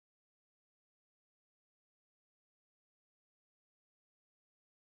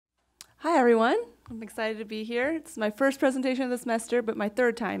Hi, everyone. I'm excited to be here. It's my first presentation of the semester, but my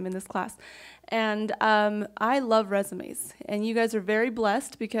third time in this class. And I love resumes. And you guys are very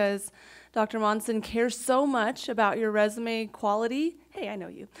blessed because Dr. Monson cares so much about your resume quality. Hey, I know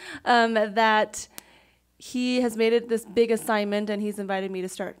you. That he has made it this big assignment, and he's invited me to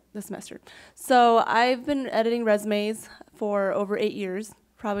start the semester. So I've been editing resumes for over 8 years,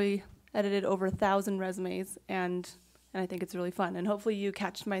 probably edited over 1,000 resumes, and I think it's really fun. And hopefully you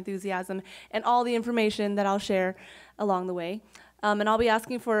catch my enthusiasm and all the information that I'll share along the way. And I'll be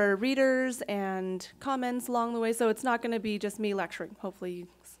asking for readers and comments along the way, so it's not going to be just me lecturing. Hopefully you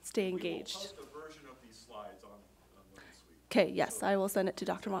stay engaged. We will post a version of these slides on this week. Okay, yes, I will send it to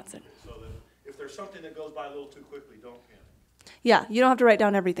Dr. Monson. So that if there's something that goes by a little too quickly, don't panic. Yeah, you don't have to write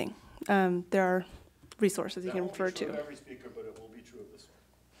down everything. There are resources you can refer to. That won't be true of every speaker, but it will be true of this one.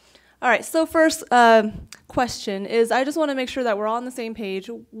 All right, so first question is, I just want to make sure that we're all on the same page.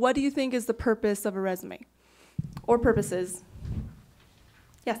 What do you think is the purpose of a resume? Or purposes?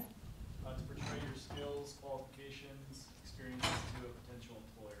 Yes? To portray your skills, qualifications, experiences to a potential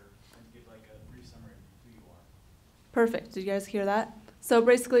employer, and to give like a brief summary of who you are. Perfect. Did you guys hear that? So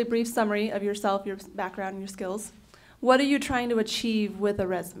basically a brief summary of yourself, your background, and your skills. What are you trying to achieve with a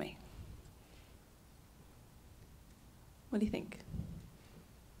resume? What do you think?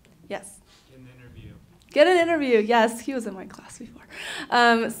 Yes? Get an interview. Get an interview. Yes, he was in my class before.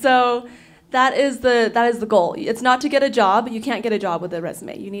 So that is the goal. It's not to get a job. You can't get a job with a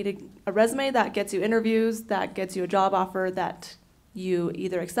resume. You need a resume that gets you interviews, that gets you a job offer that you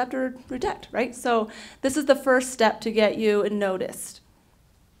either accept or reject, right? So this is the first step to get you noticed.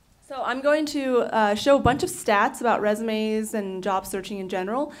 So I'm going to show a bunch of stats about resumes and job searching in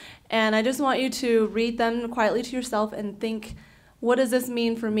general, and I just want you to read them quietly to yourself and think, what does this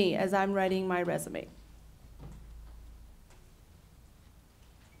mean for me as I'm writing my resume?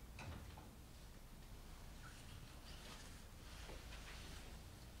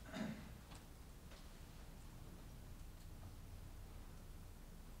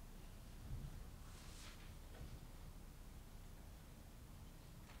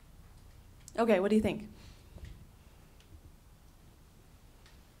 Okay, what do you think?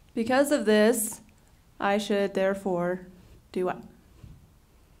 Because of this, I should therefore do what?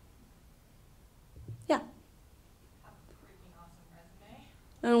 Yeah. Have a freaking awesome resume.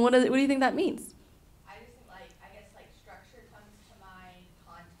 And what do you think that means? I just think I guess structure comes to mind,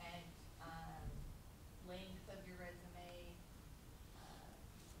 content, length of your resume.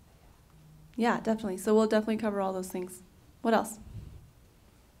 Yeah, definitely. So we'll definitely cover all those things. What else?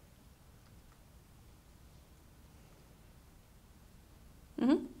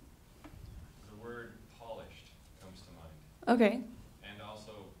 Mm-hmm. The word polished comes to mind. Okay. And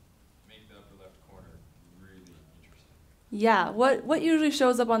also make the upper left corner really interesting. Yeah. What usually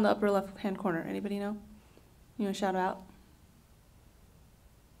shows up on the upper left-hand corner? Anybody know? You want to shout out?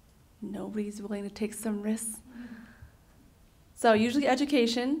 Nobody's willing to take some risks. So usually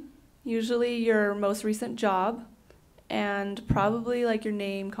education, usually your most recent job, and probably like your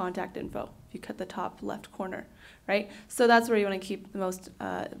name, contact info, if you cut the top left corner, right? So that's where you want to keep the most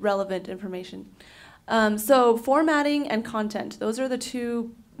relevant information. So formatting and content, those are the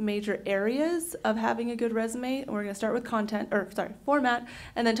two major areas of having a good resume. And we're going to start with format,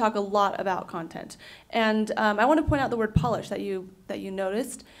 and then talk a lot about content. And I want to point out the word polish that you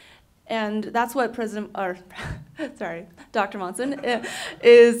noticed. And that's what Dr. Monson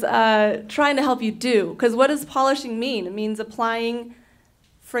is trying to help you do. Because what does polishing mean? It means applying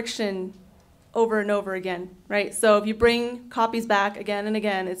friction over and over again, right? So if you bring copies back again and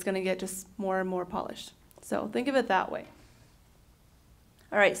again, it's going to get just more and more polished. So think of it that way.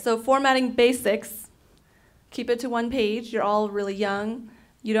 All right, so formatting basics. Keep it to 1 page. You're all really young.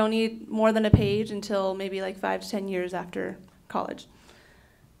 You don't need more than a page until maybe like 5 to 10 years after college.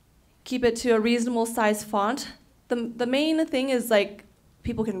 Keep it to a reasonable size font. The main thing is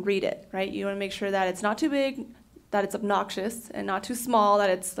people can read it, right? You want to make sure that it's not too big, that it's obnoxious, and not too small, that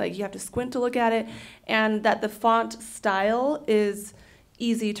it's you have to squint to look at it, and that the font style is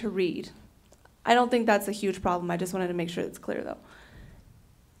easy to read. I don't think that's a huge problem. I just wanted to make sure it's clear though.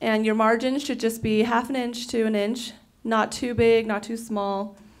 And your margin should just be 1/2 inch to 1 inch, not too big, not too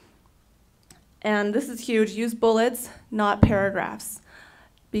small. And this is huge. Use bullets, not paragraphs,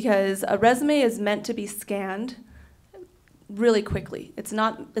 because a resume is meant to be scanned really quickly. It's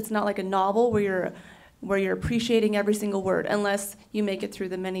not like a novel where you're appreciating every single word, unless you make it through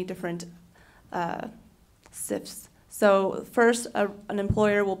the many different sifts. So first, an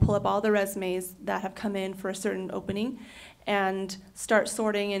employer will pull up all the resumes that have come in for a certain opening and start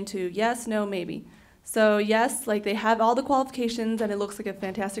sorting into yes, no, maybe. So yes, like they have all the qualifications and it looks like a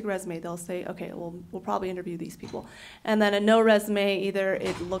fantastic resume. They'll say, okay, well, we'll probably interview these people. And then a no resume, either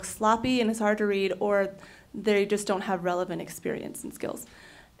it looks sloppy and it's hard to read, or they just don't have relevant experience and skills.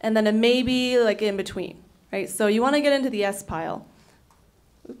 And then a maybe, like in between, right? So you want to get into the S pile.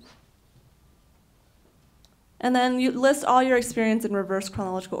 Oops. And then you list all your experience in reverse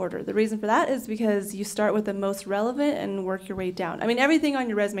chronological order. The reason for that is because you start with the most relevant and work your way down. I mean, everything on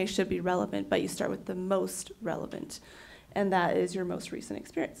your resume should be relevant, but you start with the most relevant, and that is your most recent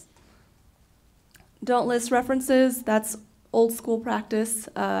experience. Don't list references. That's old school practice.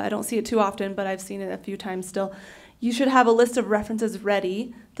 I don't see it too often, but I've seen it a few times still. You should have a list of references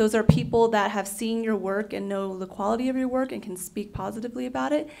ready. Those are people that have seen your work and know the quality of your work and can speak positively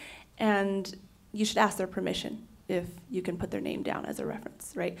about it. And you should ask their permission if you can put their name down as a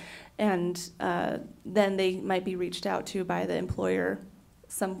reference, right? And then they might be reached out to by the employer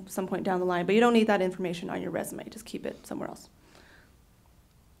some point down the line, but you don't need that information on your resume. Just keep it somewhere else.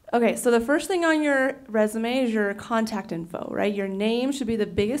 Okay, so the first thing on your resume is your contact info, right? Your name should be the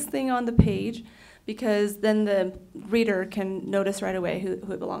biggest thing on the page because then the reader can notice right away who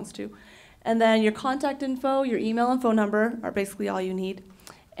it belongs to. And then your contact info, your email and phone number are basically all you need.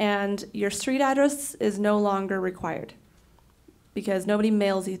 And your street address is no longer required because nobody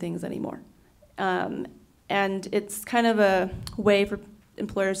mails you things anymore. And it's kind of a way for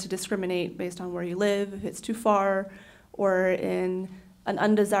employers to discriminate based on where you live, if it's too far or in an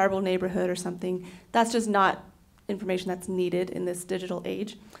undesirable neighborhood or something. That's just not information that's needed in this digital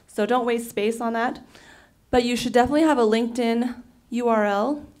age. So don't waste space on that. But you should definitely have a LinkedIn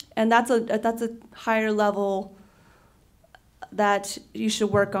URL, and that's a higher level that you should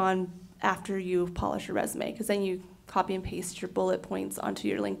work on after you polish your resume, because then you copy and paste your bullet points onto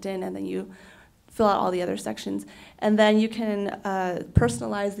your LinkedIn, and then you fill out all the other sections. And then you can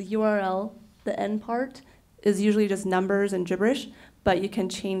personalize the URL. The end part is usually just numbers and gibberish, but you can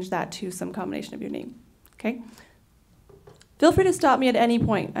change that to some combination of your name, okay? Feel free to stop me at any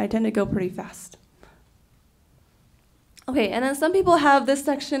point. I tend to go pretty fast. Okay, and then some people have this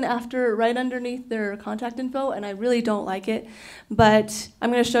section right underneath their contact info, and I really don't like it, but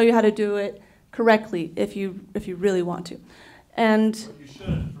I'm going to show you how to do it correctly if you really want to. And But you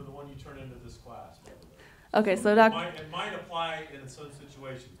should for the one you turn into this class, by the way. okay, so It might apply in some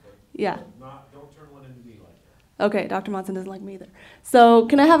situations, but yeah. don't turn one into me like that. Okay, Dr. Monson doesn't like me either. So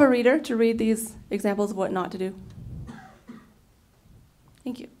can I have a reader to read these examples of what not to do?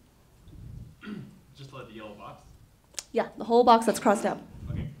 Thank you. Just let the yellow box. Yeah, the whole box that's crossed out.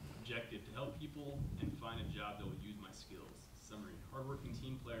 Okay. Objective: to help people and find a job that will use my skills. Summary: hardworking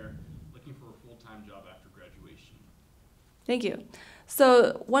team player looking for a full-time job after graduation. Thank you.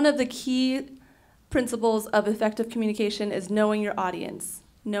 So one of the key principles of effective communication is knowing your audience,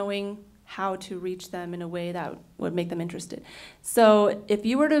 knowing how to reach them in a way that would make them interested. So if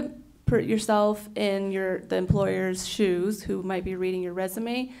you were to put yourself in the employer's shoes who might be reading your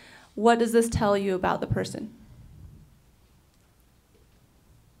resume, what does this tell you about the person?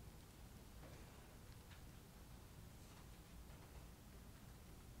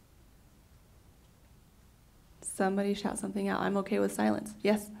 Somebody shout something out. I'm okay with silence.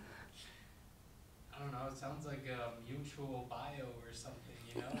 Yes? I don't know, it sounds like a mutual bio or something,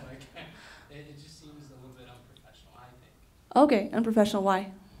 you know? Like, it just seems a little bit unprofessional, I think. Okay, unprofessional.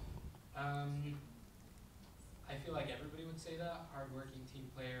 Why? I feel like everybody would say that. Hardworking team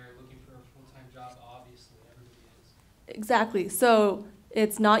player, looking for a full-time job, obviously, everybody is. Exactly. So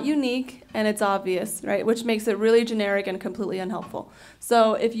it's not unique and it's obvious, right? Which makes it really generic and completely unhelpful.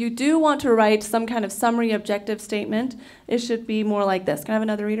 So if you do want to write some kind of summary objective statement, it should be more like this. Can I have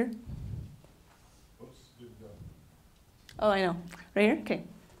another reader? Oops, good go. Oh, I know. Right here? Okay.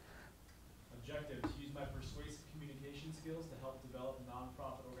 Objective: to use my persuasive communication skills to help develop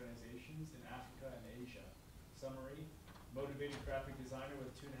nonprofit organizations in Africa and Asia. Summary: motivated graphic designer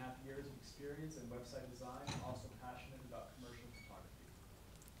with 2.5 years of experience in website design, also passionate about commercial photography.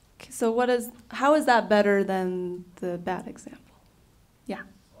 Okay, so how is that better than the bad example? Yeah.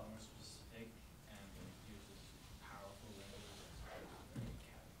 It's a lot more specific and it uses powerful language that's very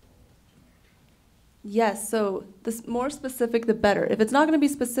casual, generic. Yes, so the more specific, the better. If it's not going to be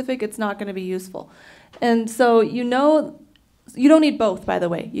specific, it's not going to be useful. And so you don't need both, by the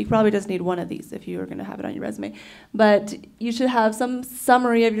way. You probably just need one of these if you are going to have it on your resume. But you should have some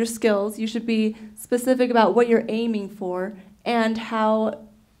summary of your skills. You should be specific about what you're aiming for and how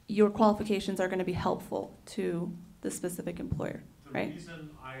your qualifications are going to be helpful to the specific employer, The right? reason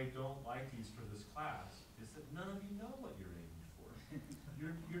I don't like these for this class is that none of you know what you're aiming for.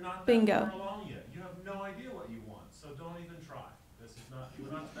 You're not that Bingo. far along yet. You have no idea what you want, so don't even try.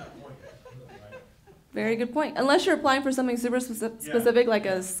 We're not to that point yet, right? Very good point. Unless you're applying for something super specific, like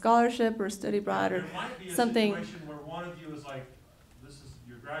a scholarship or study abroad or There might be a something. situation where one of you is like,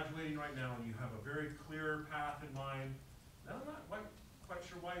 you're graduating right now and you have a very clear path in mind. Now, I'm not quite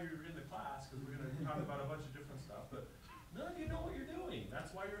sure why you're in the class, because we're gonna talk about a bunch of different stuff, but none of you know what you're doing.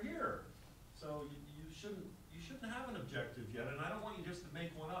 That's why you're here. So you shouldn't have an objective yet, and I don't want you just to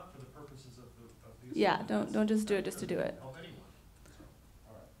make one up for the purposes of these. Yeah, don't just do it just to do it. Help anyone. So,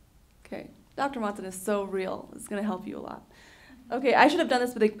 all right. Okay, Dr. Watson is so real. It's going to help you a lot. Okay, I should have done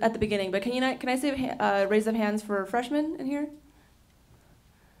this at the beginning, but can I say raise of hands for freshmen in here?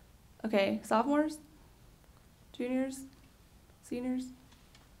 Okay, sophomores, juniors, seniors.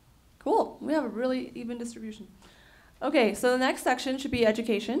 Cool. We have a really even distribution. Okay, so the next section should be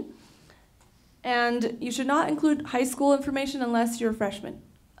education. And you should not include high school information unless you're a freshman.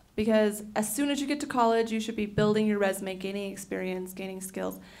 Because as soon as you get to college, you should be building your resume, gaining experience, gaining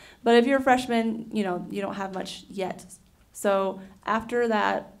skills. But if you're a freshman, you don't have much yet. So after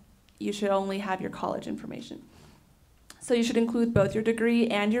that, you should only have your college information. So you should include both your degree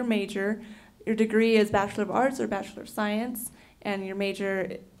and your major. Your degree is Bachelor of Arts or Bachelor of Science, and your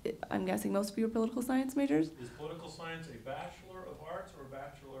major, I'm guessing most of you are political science majors? Is political science a Bachelor of Arts or a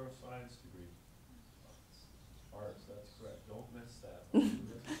Bachelor of Science degree? Arts, that's correct. Don't miss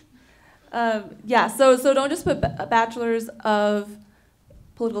that. Yeah, so don't just put a bachelor's of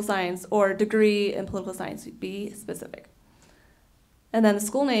political science or degree in political science. Be specific. And then the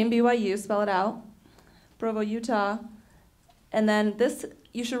school name, BYU, spell it out. Provo, Utah. And then this,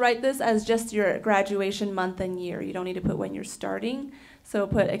 you should write this as just your graduation month and year. You don't need to put when you're starting. So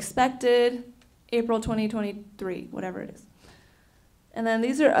put expected April 2023, whatever it is. And then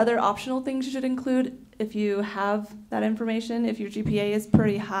these are other optional things you should include if you have that information. If your GPA is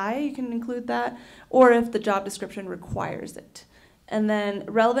pretty high, you can include that, or if the job description requires it. And then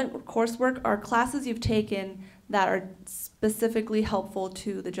relevant coursework are classes you've taken that are specifically helpful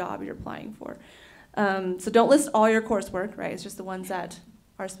to the job you're applying for. So don't list all your coursework, right? It's just the ones that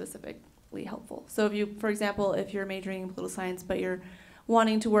are specifically helpful. So if you, for example, if you're majoring in political science, but you're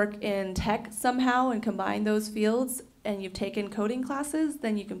wanting to work in tech somehow and combine those fields, and you've taken coding classes,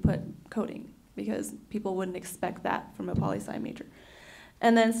 then you can put coding, because people wouldn't expect that from a poli-sci major.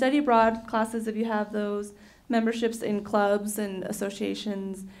 And then study abroad classes, if you have those, memberships in clubs and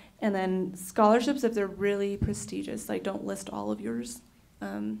associations, and then scholarships if they're really prestigious. Like, don't list all of yours.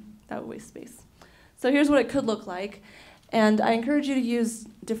 That would waste space. So here's what it could look like. And I encourage you to use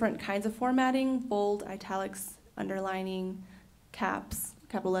different kinds of formatting: bold, italics, underlining, caps,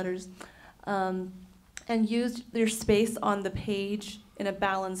 capital letters, and use your space on the page in a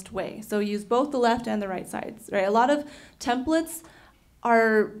balanced way. So use both the left and the right sides, right? A lot of templates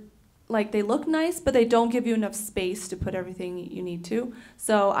are like, they look nice, but they don't give you enough space to put everything you need to.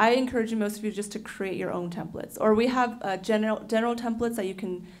 So I encourage most of you just to create your own templates. Or we have general templates that you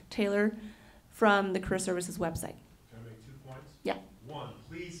can tailor from the Career Services website. Can I make 2 points? Yeah. One,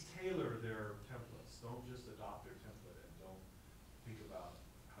 please tailor their templates. Don't just adopt their template and don't think about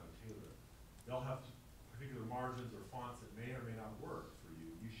how to tailor it. They'll have particular margins or fonts that may or may not work for you.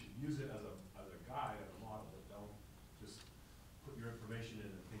 You should use it as a guide and a model, but don't just put your information in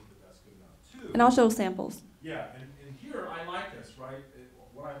and think that that's good enough. Two, And I'll show samples. yeah, and here I like this, right?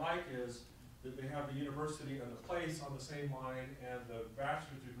 What I like is that they have the university and the place on the same line, and the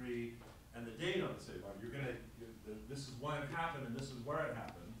bachelor's degree and the date on the same line. This is when it happened and this is where it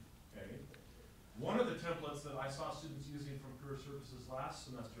happened, okay? One of the templates that I saw students using from Career Services last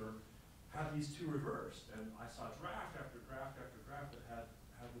semester had these two reversed, and I saw draft after draft after draft that had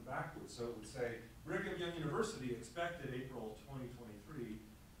them backwards. So it would say, Brigham Young University expected April 2023,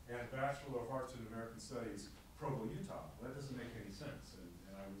 and Bachelor of Arts in American Studies, Provo, Utah. Well, that doesn't make any sense, and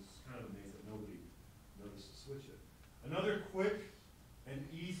I was kind of amazed that nobody noticed to switch it. Another quick and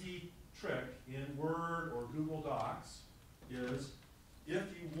easy trick in Word or Google Docs is, if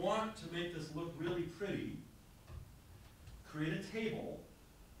you want to make this look really pretty, create a table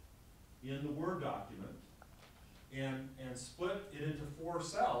in the Word document and split it into 4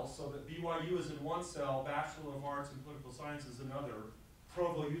 cells so that BYU is in one cell, Bachelor of Arts in Political Science is another,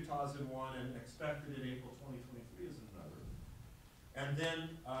 Provo, Utah is in one, and expected in April 2023 is in another. And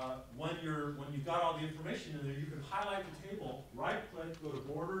then when you've got all the information in there, you can highlight the table, right-click, go to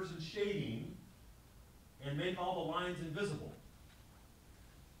Borders and Shading, and make all the lines invisible.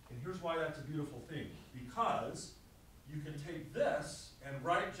 And here's why that's a beautiful thing. Because you can take this and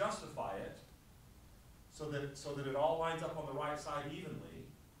justify it so that it all lines up on the right side evenly,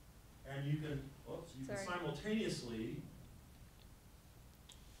 and you can simultaneously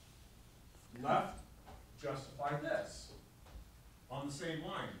left justify this. on the same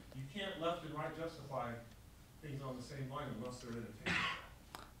line. You can't left and right justify things on the same line unless they're in a table.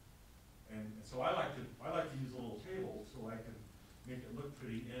 And so I like to use a little table so I can make it look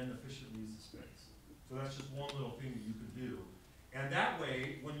pretty and efficiently use the space. So that's just one little thing that you can do. And that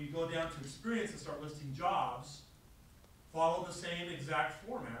way, when you go down to experience and start listing jobs, follow the same exact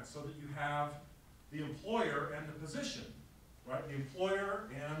format so that you have the employer and the position, right? The employer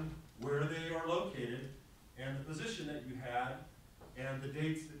and where they are located, and the position that you had, and the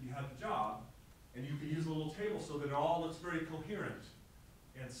dates that you had the job. And you can use a little table so that it all looks very coherent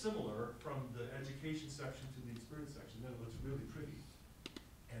and similar from the education section to the experience section. Then it looks really pretty.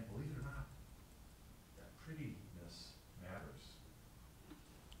 And believe it or not, that prettiness matters. It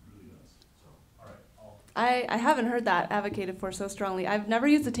really does. So, all right. I haven't heard that advocated for so strongly. I've never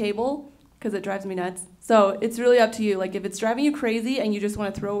used a table because it drives me nuts. So it's really up to you. Like if it's driving you crazy and you just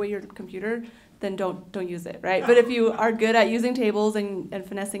want to throw away your computer, then don't use it, right? But if you are good at using tables and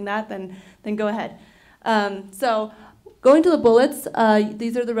finessing that, then go ahead. So going to the bullets,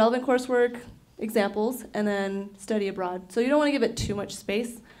 these are the relevant coursework examples, and then study abroad. So you don't want to give it too much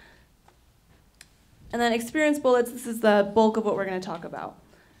space. And then experience bullets, this is the bulk of what we're going to talk about.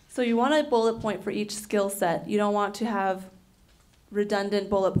 So you want a bullet point for each skill set. You don't want to have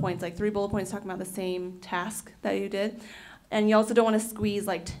redundant bullet points, like 3 bullet points talking about the same task that you did. And you also don't want to squeeze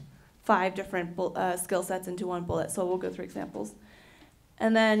like 5 different skill sets into one bullet, so we'll go through examples.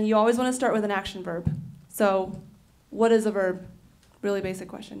 And then you always want to start with an action verb. So what is a verb? Really basic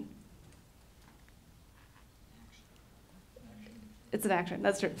question. It's an action,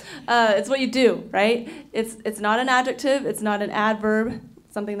 that's true. It's what you do, right? It's not an adjective, it's not an adverb,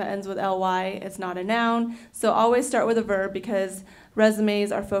 something that ends with ly, it's not a noun. So always start with a verb because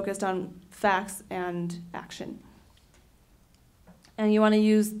resumes are focused on facts and action. And you want to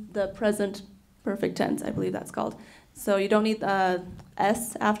use the present perfect tense, I believe that's called. So you don't need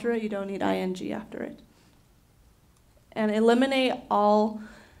s after it, you don't need ing after it. And eliminate all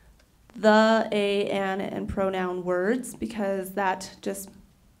the, a, and pronoun words because that just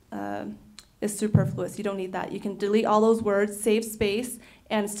is superfluous. You don't need that. You can delete all those words, save space,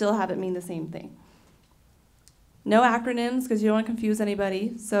 and still have it mean the same thing. No acronyms because you don't want to confuse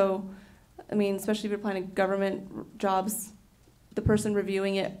anybody. So, I mean, especially if you're applying to government jobs, the person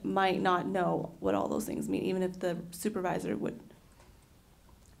reviewing it might not know what all those things mean, even if the supervisor would.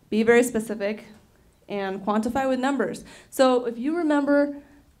 Be very specific and quantify with numbers. So if you remember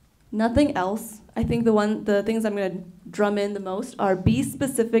nothing else, I think the things I'm going to drum in the most are be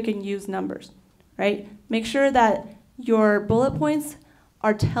specific and use numbers, right? Make sure that your bullet points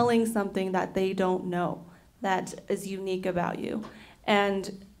are telling something that they don't know that is unique about you,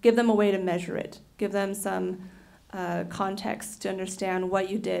 and give them a way to measure it. Give them some context to understand what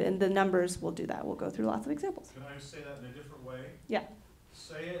you did, and the numbers will do that. We'll go through lots of examples. Can I say that in a different way? Yeah.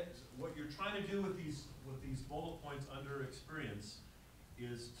 Say it. What you're trying to do with these bullet points under experience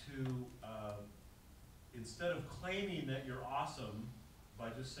is to instead of claiming that you're awesome by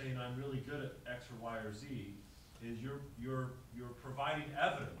just saying I'm really good at X or Y or Z, is you're providing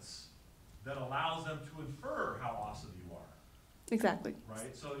evidence that allows them to infer how awesome you are. Exactly.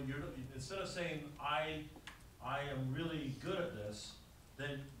 Right. So you're instead of saying I am really good at this,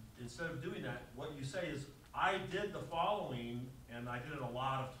 then instead of doing that, what you say is, I did the following, and I did it a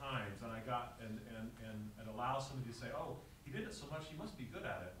lot of times, and I got, and allow somebody to say, oh, he did it so much, he must be good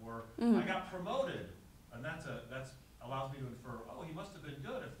at it, or I got promoted, and that's allows me to infer, oh, he must have been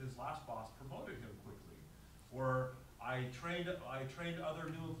good if his last boss promoted him quickly, or I trained other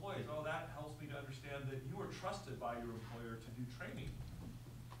new employees. Oh, that helps me to understand that you were trusted by your employer to do training.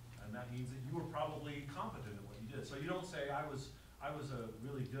 And that means that you were probably competent at what you did. So you don't say, I was a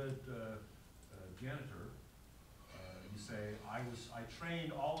really good janitor. You say, I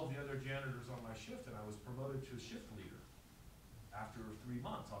trained all of the other janitors on my shift, and I was promoted to shift leader after 3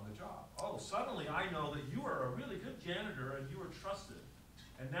 months on the job. Oh, suddenly I know that you are a really good janitor and you are trusted.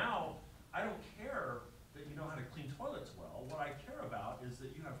 And now I don't care that you know how to clean toilets well. What I care about is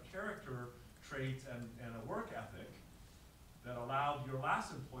that you have character traits and a work ethic that allowed your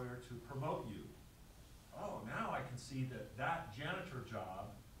last employer to promote you. Oh, now I can see that janitor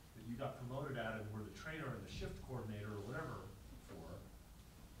job that you got promoted at and were the trainer and the shift coordinator or whatever for,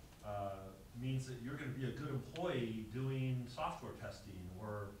 means that you're going to be a good employee doing software testing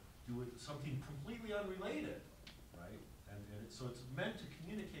or doing something completely unrelated, right? And so it's meant to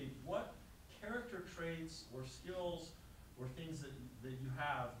communicate what character traits or skills or things that you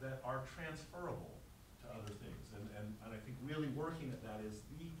have that are transferable to other things. And I think really working at that is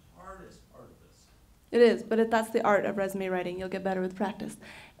the hardest part of this. It is, but that's the art of resume writing. You'll get better with practice.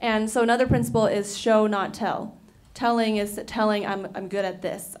 And so another principle is show, not tell. telling is telling I'm good at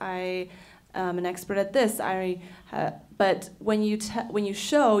this. I am an expert at this. But when you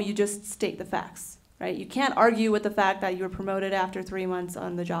show, you just state the facts, right? You can't argue with the fact that you were promoted after 3 months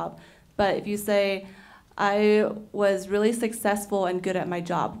on the job. But if you say, I was really successful and good at my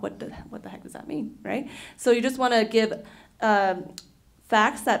job, what the heck does that mean, right? So you just want to give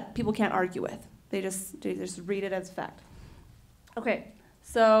facts that people can't argue with. They just read it as fact. Okay,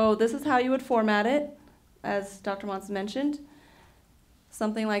 so this is how you would format it, as Dr. Mons mentioned.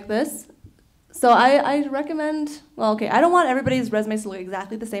 Something like this. So I recommend, well, okay, I don't want everybody's resumes to look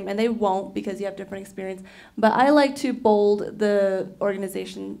exactly the same, and they won't because you have different experience, but I like to bold the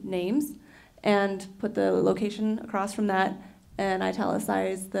organization names and put the location across from that, and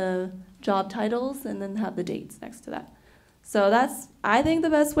italicize the job titles, and then have the dates next to that. So that's, I think, the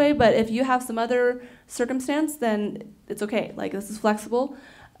best way, but if you have some other circumstance, then it's okay. Like, this is flexible.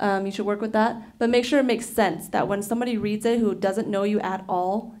 You should work with that. But make sure it makes sense, that when somebody reads it who doesn't know you at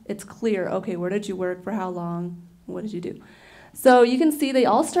all, it's clear, okay, where did you work, for how long, what did you do? So you can see they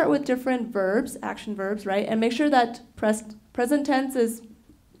all start with different verbs, action verbs, right? And make sure that present tense is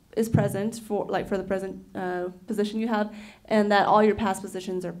present for the present position you have, and that all your past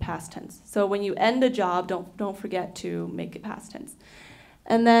positions are past tense. So when you end a job, don't forget to make it past tense.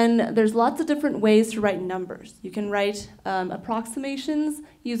 And then there's lots of different ways to write numbers. You can write approximations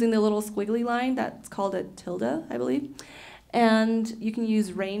using the little squiggly line. That's called a tilde, I believe. And you can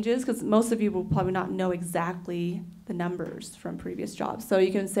use ranges, because most of you will probably not know exactly the numbers from previous jobs. So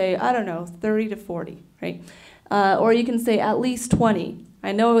you can say, I don't know, 30 to 40, right? Or you can say at least 20.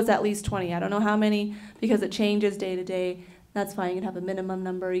 I know it was at least 20. I don't know how many, because it changes day to day. That's fine. You can have a minimum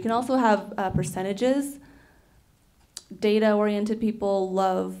number. You can also have percentages. Data-oriented people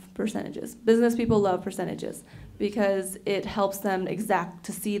love percentages. Business people love percentages because it helps them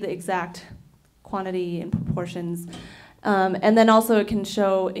to see the exact quantity and proportions. And then also it can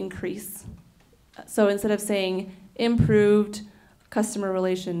show increase. So instead of saying improved customer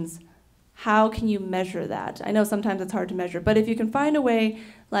relations, how can you measure that? I know sometimes it's hard to measure, but if you can find a way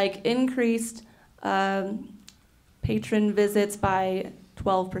like increased patron visits by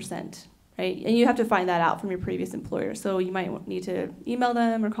 12%, right? And you have to find that out from your previous employer. So you might need to email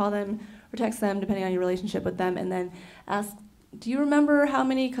them or call them or text them, depending on your relationship with them, and then ask, do you remember how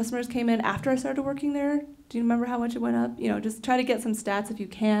many customers came in after I started working there? Do you remember how much it went up? You know, just try to get some stats if you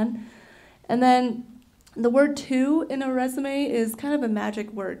can. And then the word to in a resume is kind of a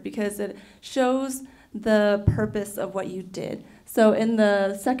magic word because it shows the purpose of what you did. So in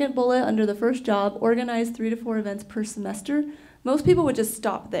the second bullet under the first job, organize 3 to 4 events per semester, most people would just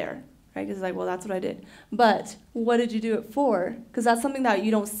stop there, right? Because it's like, well, that's what I did. But what did you do it for? Because that's something that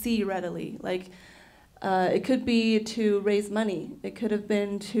you don't see readily. Like, it could be to raise money. It could have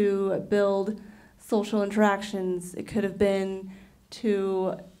been to build social interactions. It could have been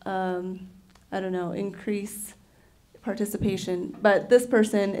to, I don't know, increase participation. But this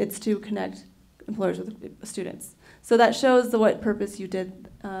person, it's to connect employers with students. So that shows what purpose you did,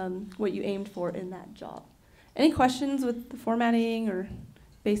 what you aimed for in that job. Any questions with the formatting or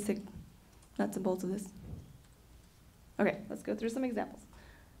basic nuts and bolts of this? Okay, let's go through some examples.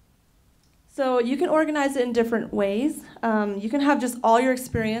 So you can organize it in different ways. You can have just all your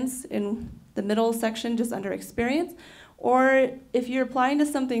experience in the middle section, just under experience. Or if you're applying to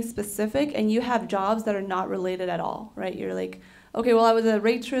something specific and you have jobs that are not related at all, right? You're like, okay, well, I was a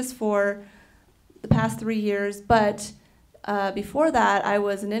waitress for the past 3 years, but before that, I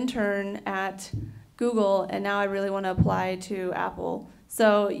was an intern at Google, and now I really want to apply to Apple.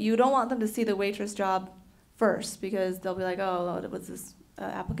 So you don't want them to see the waitress job first, because they'll be like, oh, what's this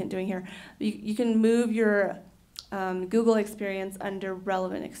applicant doing here? You can move your Google experience under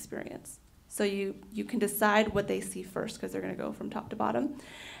relevant experience. So you can decide what they see first, because they're going to go from top to bottom.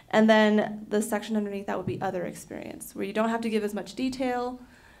 And then the section underneath that would be other experience, where you don't have to give as much detail,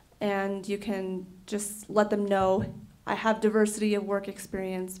 and you can just let them know, I have diversity of work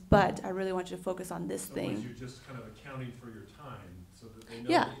experience, but I really want you to focus on this thing. Otherwise, you're just kind of accounting for your time, so that they know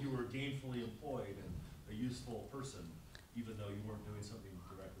that you were gainfully employed and a useful person, even though you weren't doing something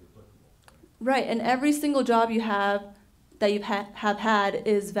directly applicable. Right, and every single job you have that you have had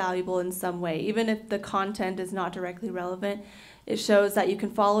is valuable in some way. Even if the content is not directly relevant, it shows that you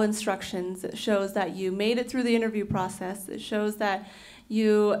can follow instructions. It shows that you made it through the interview process. It shows that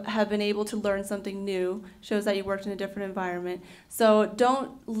you have been able to learn something new. It shows that you worked in a different environment. So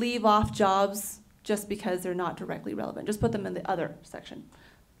don't leave off jobs just because they're not directly relevant. Just put them in the other section,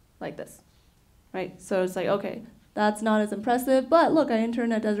 like this, right? So it's like, okay, that's not as impressive, but look, I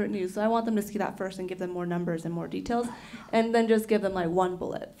interned at Deseret News, so I want them to see that first and give them more numbers and more details, and then just give them like one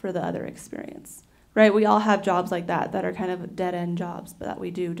bullet for the other experience. right? We all have jobs like that are kind of dead-end jobs, but that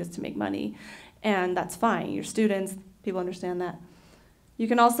we do just to make money, and that's fine. You're students, people understand that. You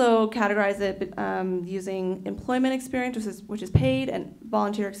can also categorize it using employment experience, which is paid, and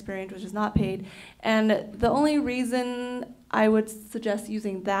volunteer experience, which is not paid. And the only reason I would suggest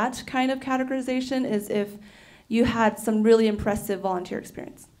using that kind of categorization is if you had some really impressive volunteer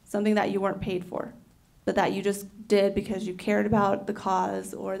experience, something that you weren't paid for, but that you just did because you cared about the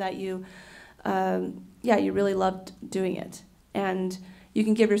cause, or that you, you really loved doing it. And you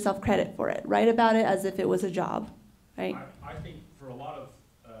can give yourself credit for it. Write about it as if it was a job, right? I think for a lot of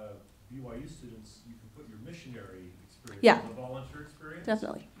BYU students, you can put your missionary experience Yeah. as a volunteer experience.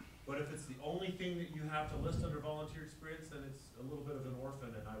 Definitely. But if it's the only thing that you have to list under volunteer experience, then it's a little bit of an orphan,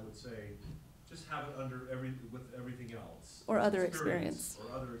 and I would say just have it under with everything else. Or other experience.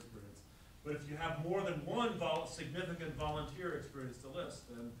 Or other experience. But if you have more than one significant volunteer experience to list,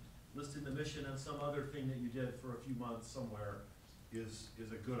 then listing the mission and some other thing that you did for a few months somewhere is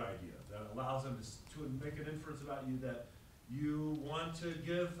a good idea. That allows them to make an inference about you that you want to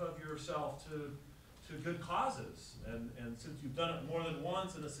give of yourself to good causes. And since you've done it more than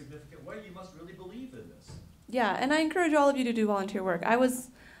once in a significant way, you must really believe in this. Yeah, and I encourage all of you to do volunteer work. I was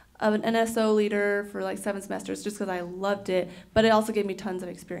an NSO leader for like 7 semesters just because I loved it, but it also gave me tons of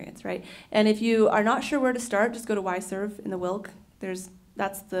experience, right? And if you are not sure where to start, just go to YServe in the Wilk.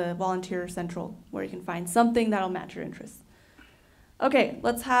 That's the volunteer central where you can find something that'll match your interests. Okay,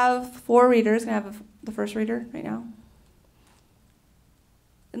 let's have 4 readers. Can I have the first reader right now?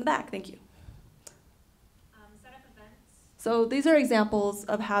 In the back, thank you. Set up events. So these are examples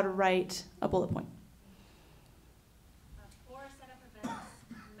of how to write a bullet point. 4, set up events.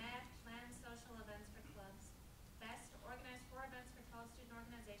 Met, plan social events for clubs. Best, organize 4 events for 12 student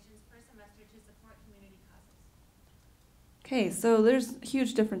organizations per semester to support community causes. Okay, so there's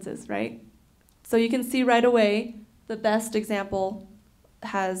huge differences, right? So you can see right away the best example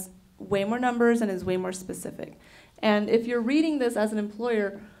has way more numbers and is way more specific. And if you're reading this as an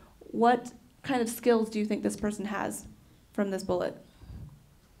employer, what kind of skills do you think this person has from this bullet?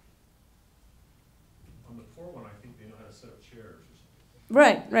 On the 4 one, I think they know how to set up chairs or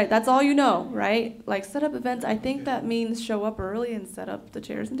something. Right, that's all you know, right? Like set up events, I think that means show up early and set up the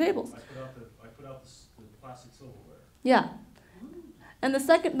chairs and tables. I put out the plastic silverware. Yeah. And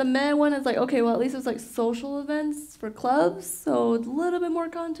the May one is like, okay, well, at least it's like social events for clubs, so it's a little bit more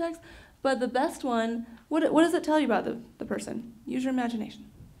context. But the best one, what does it tell you about the person? Use your imagination.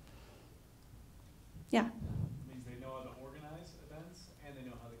 Yeah. It means they know how to organize events and they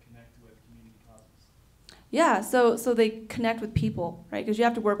know how to connect with community causes. Yeah, so they connect with people, right? Because you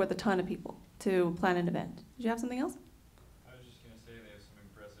have to work with a ton of people to plan an event. Did you have something else? I was just going to say they have some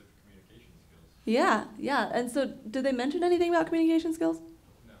impressive communication skills. Yeah. And so did they mention anything about communication skills?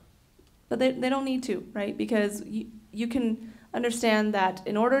 No. But they don't need to, right? Because you can understand that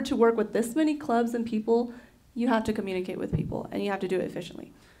in order to work with this many clubs and people, you have to communicate with people, and you have to do it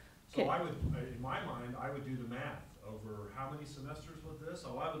efficiently. So Okay. I would, in my mind, I would do the math over how many semesters was this.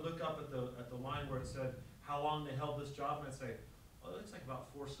 So I would look up at the line where it said how long they held this job, and I'd say, oh, it looks like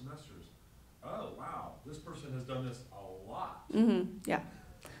about 4 semesters. Oh, wow, this person has done this a lot. Yeah. And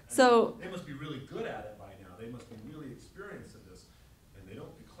So they must be really good at it by now. They must be really experienced in this. And they don't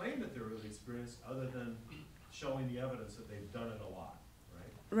claim that they're really experienced other than showing the evidence that they've done it a lot,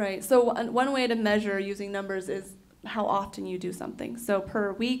 right? right. So one way to measure using numbers is how often you do something. So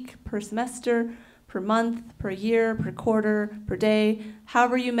per week, per semester, per month, per year, per quarter, per day,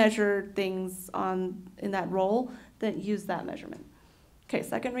 however you measure things in that role, then use that measurement. Okay,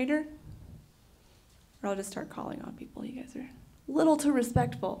 second reader. Or I'll just start calling on people. You guys are a little too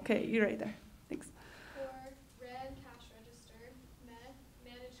respectful. Okay, you're right there. Thanks. 4, ran cash register. Med,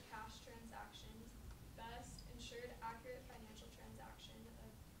 managed cash transactions. Best, ensured accurate financial transaction of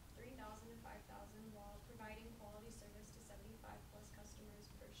 3,000 to 5,000 while providing quality service to 75 plus customers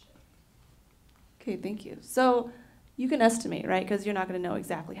per shift. Okay, thank you. So you can estimate, right? Because you're not going to know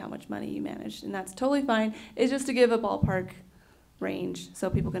exactly how much money you managed, and that's totally fine. It's just to give a ballpark range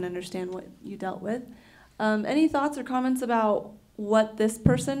so people can understand what you dealt with. Any thoughts or comments about what this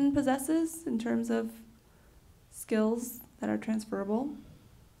person possesses in terms of skills that are transferable?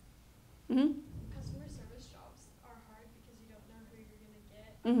 Customer service jobs are hard because you don't know who you're going to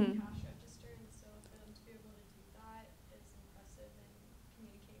get on the cash register, and so for them to be able to do that is impressive and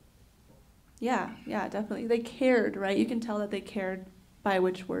communicate with people. Yeah, definitely. They cared, right? You can tell that they cared by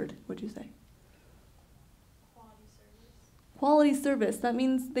which word would you say? Quality service. Quality service. That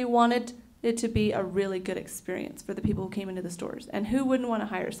means they wanted it to be a really good experience for the people who came into the stores. And who wouldn't want to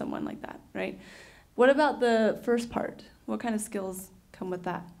hire someone like that, right? What about the first part? What kind of skills come with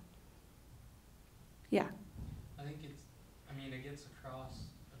that? Yeah. I think it gets across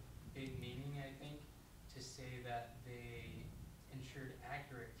a big meaning, I think, to say that they ensured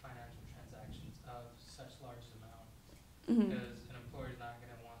accurate financial transactions of such large amount. Hmm. Because an employer is not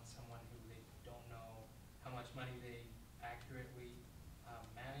going to want someone who they don't know how much money they accurately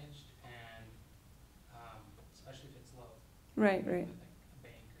managed, and especially if it's low. Right, With right. like a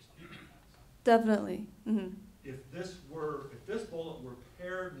bank or something like that. So. Definitely. Hmm. If this bullet were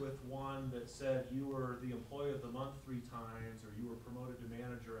paired with one that said you were the employee of the month 3 times, or you were promoted to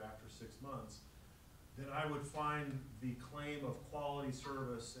manager after 6 months, then I would find the claim of quality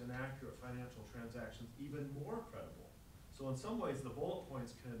service and accurate financial transactions even more credible. So in some ways, the bullet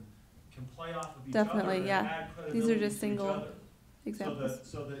points can play off of each Definitely, other and yeah. add credibility These are just to each single other. examples.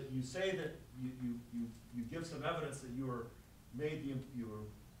 So that you say that you give some evidence that you were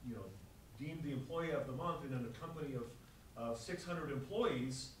deemed the employee of the month in a company of 600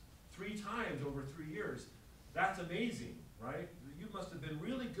 employees 3 times over 3 years. That's amazing, right? You must have been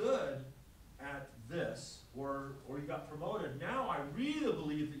really good at this, or you got promoted. Now I really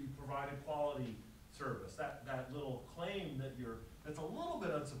believe that you provided quality service. That little claim that's a little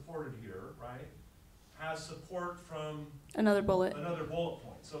bit unsupported here, right, has support from Another bullet. another bullet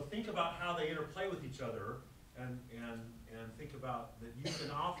point. So think about how they interplay with each other, and think about that you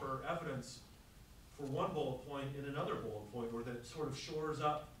can offer evidence for one bullet point in another bullet point, or that sort of shores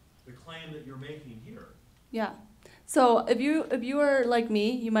up the claim that you're making here. Yeah. So if you are like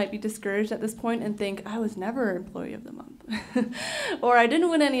me, you might be discouraged at this point and think, I was never employee of the month. Or I didn't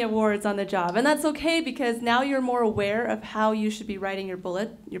win any awards on the job. And that's okay, because now you're more aware of how you should be writing your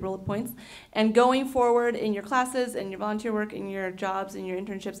bullet points. And going forward in your classes and your volunteer work and your jobs and your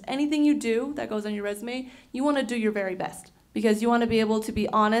internships, anything you do that goes on your resume, you want to do your very best. Because you want to be able to be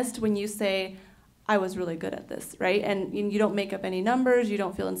honest when you say, I was really good at this, right? And you don't make up any numbers, you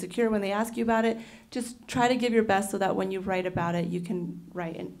don't feel insecure when they ask you about it. Just try to give your best so that when you write about it, you can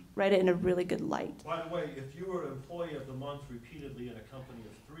write it in a really good light. By the way, if you were an employee of the month repeatedly in a company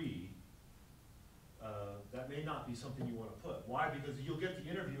of 3, that may not be something you want to put. Why? Because you'll get the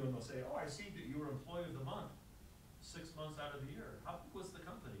interview and they'll say, oh, I see that you were employee of the month 6 months out of the year. How big was the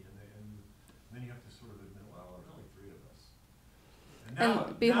company? And then you have to sort of admit, well, there's only 3 of us.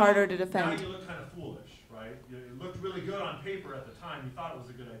 And be harder to defend. Now you look kind of foolish, right? It looked really good on paper at the time. You thought it was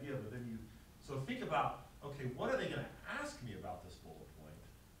a good idea, but then so think about, okay, what are they going to ask me about this bullet point?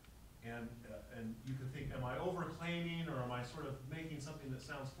 And you can think, am I overclaiming, or am I sort of making something that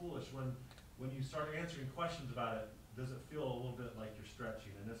sounds foolish? When you start answering questions about it, does it feel a little bit like you're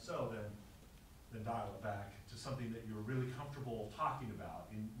stretching? And if so, then dial it back to something that you're really comfortable talking about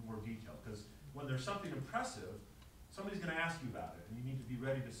in more detail. Because when there's something impressive, somebody's going to ask you about it, and you need to be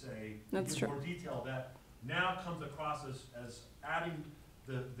ready to say, That's give true. more detail. That now comes across as adding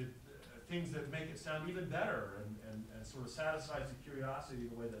the things that make it sound even better, and sort of satisfies the curiosity in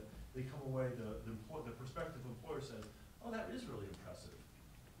the way that they come away, the prospective employer says, oh, that is really impressive.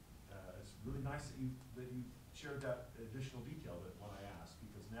 It's really nice that you shared that additional detail that when I asked,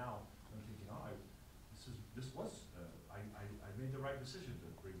 because now I'm thinking, oh, I made the right decision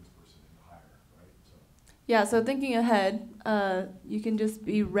to bring this person in to hire, right? So. Yeah, so thinking ahead, you can just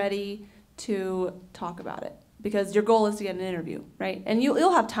be ready to talk about it, because your goal is to get an interview, right? And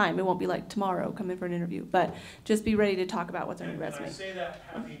you'll have time. It won't be like tomorrow, come in for an interview, but just be ready to talk about what's on your resume. And I say that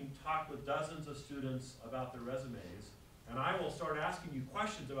having talked with dozens of students about their resumes, and I will start asking you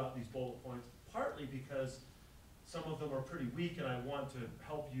questions about these bullet points, partly because some of them are pretty weak and I want to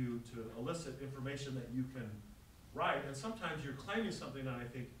help you to elicit information that you can write, and sometimes you're claiming something and I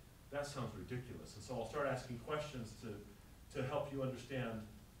think, that sounds ridiculous. And so I'll start asking questions to help you understand,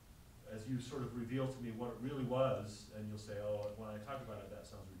 as you sort of reveal to me what it really was, and you'll say, oh, when I talk about it, that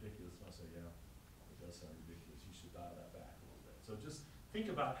sounds ridiculous. And I'll say, yeah, it does sound ridiculous. You should dial that back a little bit. So just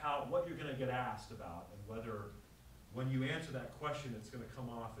think about what you're going to get asked about, and whether when you answer that question, it's going to come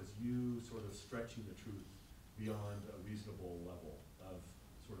off as you sort of stretching the truth beyond a reasonable level of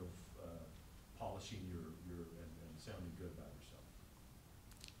sort of polishing your and sounding good about yourself.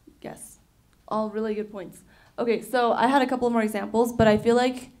 Yes, all really good points. Okay, so I had a couple more examples, but I feel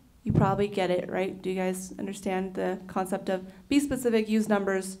like you probably get it, right? Do you guys understand the concept of be specific, use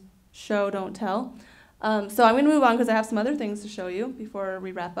numbers, show, don't tell? So I'm going to move on because I have some other things to show you before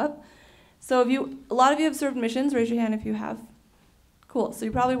we wrap up. So a lot of you have served missions. Raise your hand if you have. Cool. So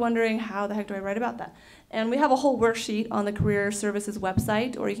you're probably wondering, how the heck do I write about that? And we have a whole worksheet on the Career Services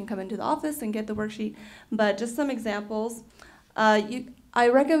website, or you can come into the office and get the worksheet. But just some examples. I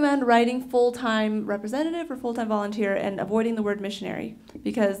recommend writing full-time representative or full-time volunteer and avoiding the word missionary,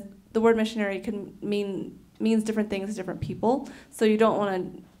 because the word missionary means different things to different people. So you don't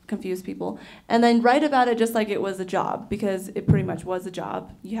want to confuse people. And then write about it just like it was a job, because it pretty much was a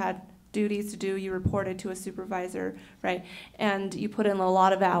job. You had duties to do, you reported to a supervisor, right? And you put in a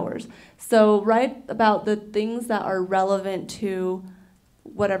lot of hours. So write about the things that are relevant to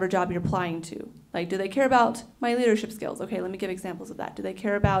whatever job you're applying to. Like, do they care about my leadership skills? Okay, let me give examples of that. Do they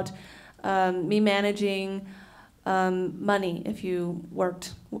care about me managing money if you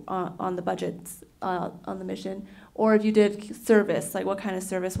worked on the budgets, on the mission? Or if you did service, like what kind of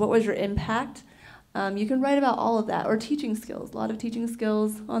service? What was your impact? You can write about all of that. Or teaching skills, a lot of teaching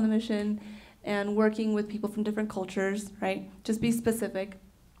skills on the mission, and working with people from different cultures, right? Just be specific.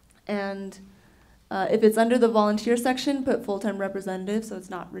 And if it's under the volunteer section, put full-time representative so it's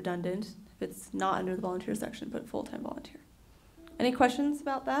not redundant. If it's not under the volunteer section, put full-time volunteer. Any questions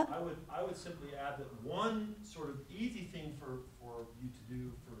about that? I would simply add that one sort of easy thing for you to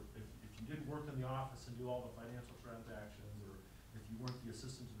do if you didn't work in the office and do all the financial transactions, or if you weren't the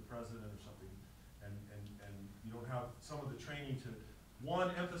assistant to the president or something, and you don't have some of the training to, one,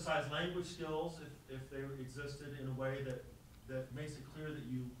 emphasize language skills if they existed in a way that makes it clear that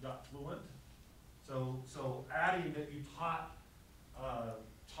you got fluent. So adding that you taught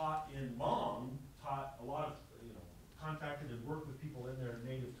in Hmong, taught a lot of, contacted and worked with people in their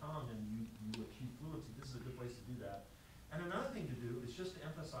native tongue, and you achieve fluency. This is a good place to do that. And another thing to do is just to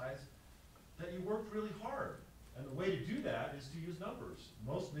emphasize that you worked really hard. And the way to do that is to use numbers.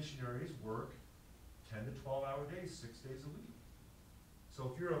 Most missionaries work 10 to 12-hour days, 6 days a week.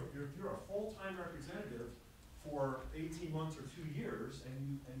 So if you're a full-time representative for 18 months or 2 years,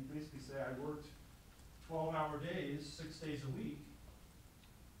 and you basically say, I worked 12-hour days, 6 days a week,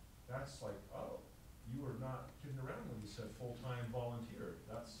 that's like, oh, you were not kidding around when you said full-time volunteer.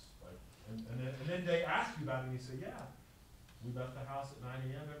 That's like, and then they ask you about it, and you say, yeah, we left the house at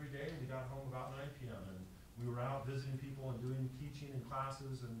 9 a.m. every day, and we got home about 9 p.m. And we were out visiting people and doing teaching and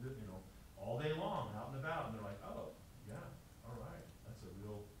classes, and all day long, out and about. And they're like, oh, yeah, all right, that's a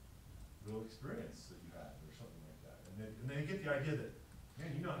real experience that you had, or something like that. And then they get the idea that,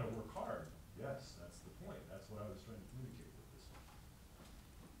 man, you know how to work hard. Yes, that's the point. That's what I was trying to communicate with this one.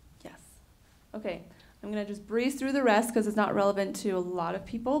 Yes. Okay. I'm going to just breeze through the rest because it's not relevant to a lot of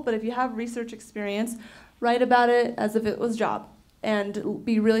people. But if you have research experience, write about it as if it was a job. And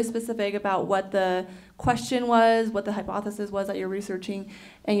be really specific about what the question was, what the hypothesis was that you're researching.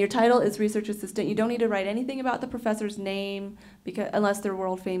 And your title is research assistant. You don't need to write anything about the professor's name unless they're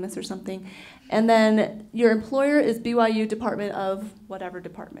world famous or something. And then your employer is BYU Department of whatever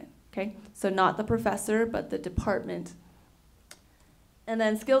department. Okay? So not the professor, but the department. And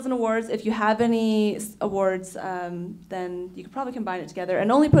then skills and awards, if you have any awards, then you could probably combine it together.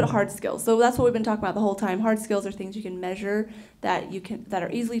 And only put hard skills. So that's what we've been talking about the whole time. Hard skills are things you can measure that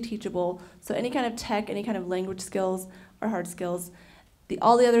are easily teachable. So any kind of tech, any kind of language skills are hard skills.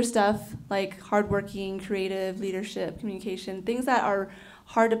 All the other stuff, like hardworking, creative, leadership, communication, things that are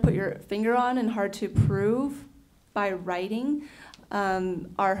hard to put your finger on and hard to prove by writing,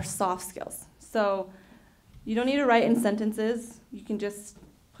 are soft skills. So you don't need to write in sentences. You can just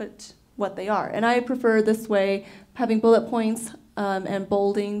put what they are. And I prefer this way, having bullet points and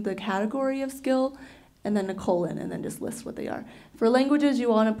bolding the category of skill, and then a colon, and then just list what they are. For languages, you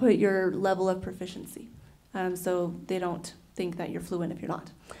want to put your level of proficiency, so they don't think that you're fluent if you're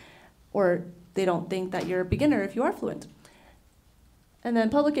not. Or they don't think that you're a beginner if you are fluent. And then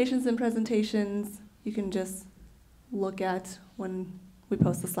publications and presentations, you can just look at when we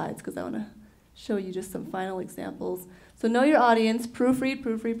post the slides, because I want to show you just some final examples. So know your audience,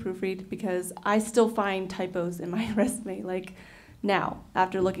 proofread, because I still find typos in my resume, like now,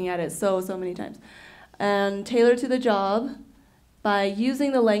 after looking at it so many times. And tailor to the job by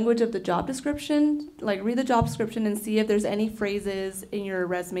using the language of the job description, like read the job description and see if there's any phrases in your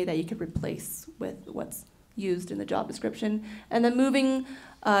resume that you could replace with what's used in the job description. And then moving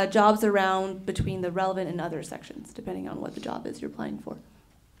jobs around between the relevant and other sections, depending on what the job is you're applying for.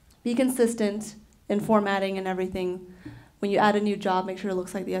 Be consistent in formatting and everything. When you add a new job, make sure it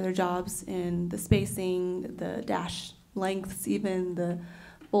looks like the other jobs in the spacing, the dash lengths, even the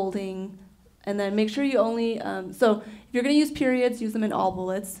bolding. And then make sure you only, so if you're going to use periods, use them in all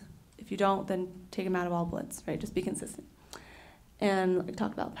bullets. If you don't, then take them out of all bullets, right? Just be consistent. And I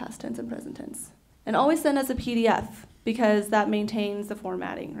talked about past tense and present tense. And always send us a PDF, because that maintains the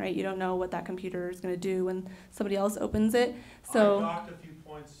formatting, right? You don't know what that computer is going to do when somebody else opens it. So I docked a few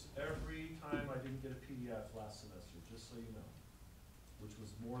points every time I didn't get a PDF last semester, just so you know, which was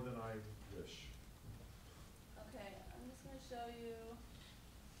more than I wish. okay, I'm just going to show you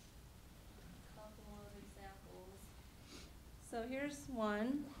a couple of examples. So here's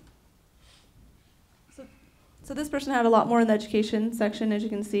one. So So this person had a lot more in the education section, as you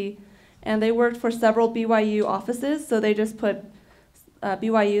can see, and they worked for several BYU offices, so they just put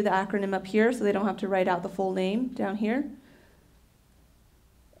BYU, the acronym, up here, so they don't have to write out the full name down here.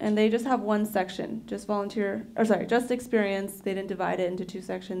 And they just have one section, just experience. They didn't divide it into two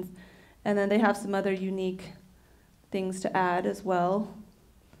sections. And then they have some other unique things to add as well.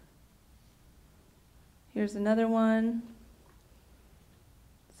 Here's another one.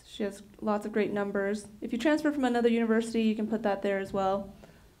 She has lots of great numbers. If you transfer from another university, you can put that there as well.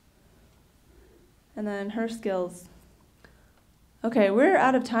 And then her skills. Okay, we're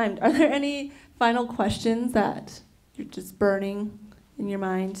out of time. Are there any final questions that you're just burning in your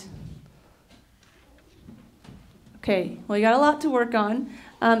mind? Okay, well, you got a lot to work on.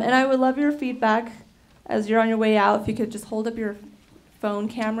 And I would love your feedback as you're on your way out. If you could just hold up your phone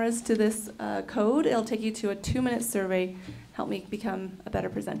cameras to this code, it'll take you to a 2-minute survey. Help me become a better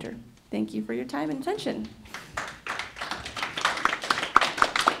presenter. Thank you for your time and attention.